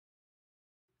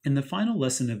In the final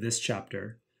lesson of this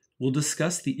chapter, we'll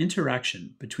discuss the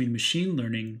interaction between machine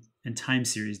learning and time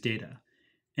series data,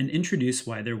 and introduce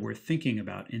why they're worth thinking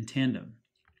about in tandem.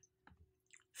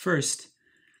 First,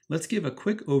 let's give a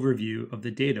quick overview of the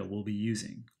data we'll be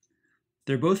using.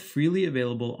 They're both freely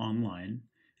available online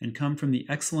and come from the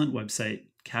excellent website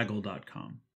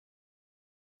kaggle.com.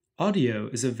 Audio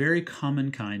is a very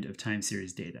common kind of time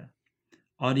series data.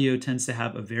 Audio tends to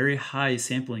have a very high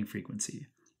sampling frequency,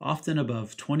 often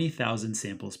above 20,000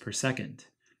 samples per second.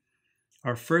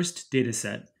 Our first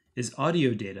dataset is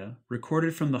audio data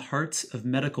recorded from the hearts of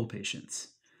medical patients.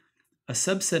 A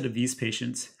subset of these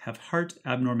patients have heart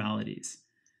abnormalities.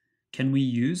 Can we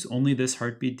use only this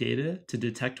heartbeat data to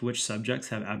detect which subjects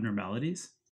have abnormalities?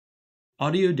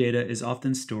 Audio data is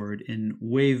often stored in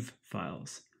WAV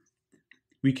files.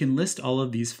 We can list all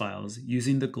of these files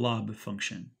using the glob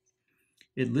function.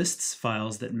 It lists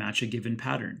files that match a given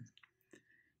pattern.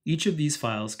 Each of these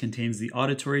files contains the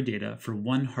auditory data for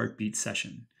one heartbeat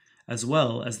session, as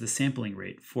well as the sampling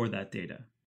rate for that data.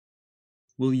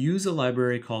 We'll use a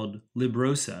library called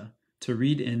Librosa to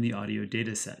read in the audio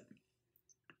dataset.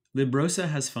 Librosa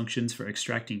has functions for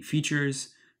extracting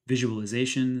features,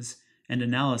 visualizations, and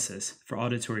analysis for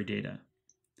auditory data.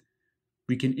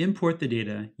 We can import the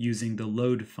data using the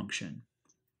load function.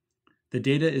 The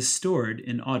data is stored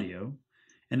in audio,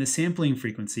 and the sampling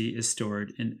frequency is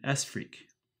stored in sfreq.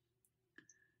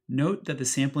 Note that the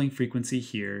sampling frequency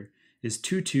here is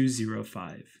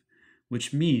 2205,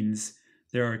 which means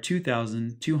there are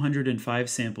 2,205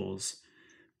 samples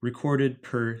recorded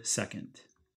per second.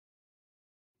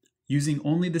 Using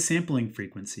only the sampling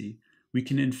frequency, we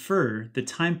can infer the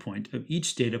time point of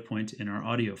each data point in our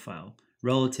audio file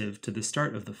relative to the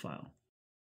start of the file.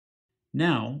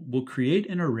 Now, we'll create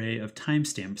an array of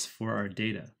timestamps for our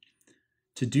data.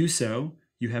 To do so,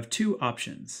 you have two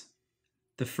options.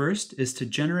 The first is to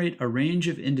generate a range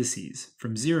of indices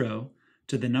from 0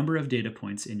 to the number of data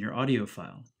points in your audio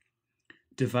file.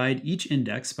 Divide each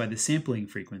index by the sampling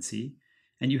frequency,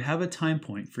 and you have a time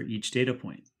point for each data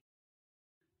point.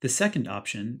 The second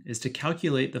option is to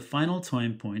calculate the final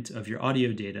time point of your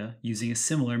audio data using a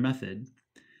similar method.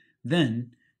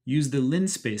 Then, use the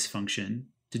linspace function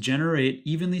to generate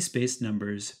evenly spaced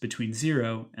numbers between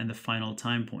 0 and the final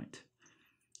time point.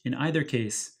 In either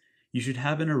case, you should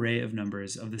have an array of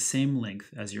numbers of the same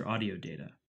length as your audio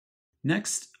data.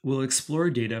 Next, we'll explore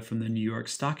data from the New York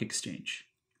Stock Exchange.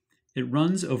 It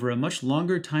runs over a much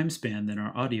longer time span than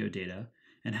our audio data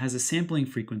and has a sampling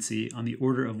frequency on the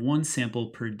order of 1 sample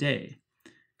per day,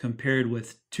 compared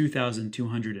with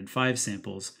 2,205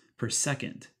 samples per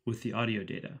second with the audio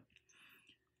data.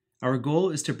 Our goal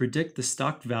is to predict the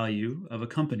stock value of a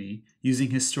company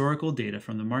using historical data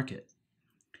from the market.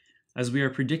 As we are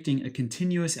predicting a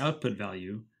continuous output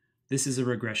value, this is a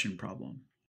regression problem.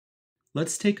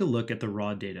 Let's take a look at the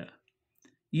raw data.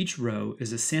 Each row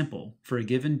is a sample for a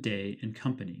given day and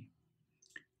company.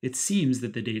 It seems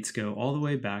that the dates go all the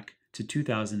way back to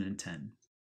 2010.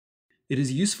 It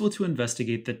is useful to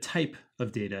investigate the type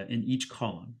of data in each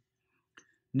column.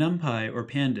 NumPy or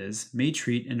pandas may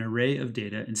treat an array of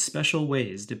data in special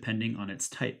ways depending on its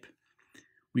type.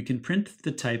 We can print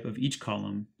the type of each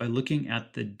column by looking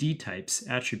at the dtypes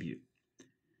attribute.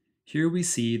 Here we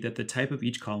see that the type of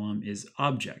each column is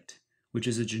object, which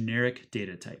is a generic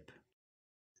data type.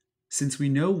 Since we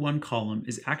know one column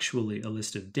is actually a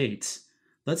list of dates,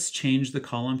 let's change the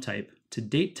column type to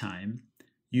datetime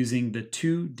using the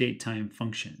toDatetime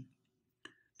function.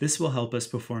 This will help us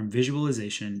perform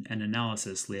visualization and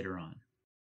analysis later on.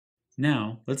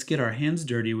 Now, let's get our hands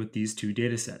dirty with these two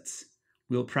datasets.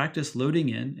 We'll practice loading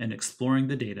in and exploring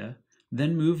the data,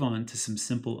 then move on to some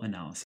simple analysis.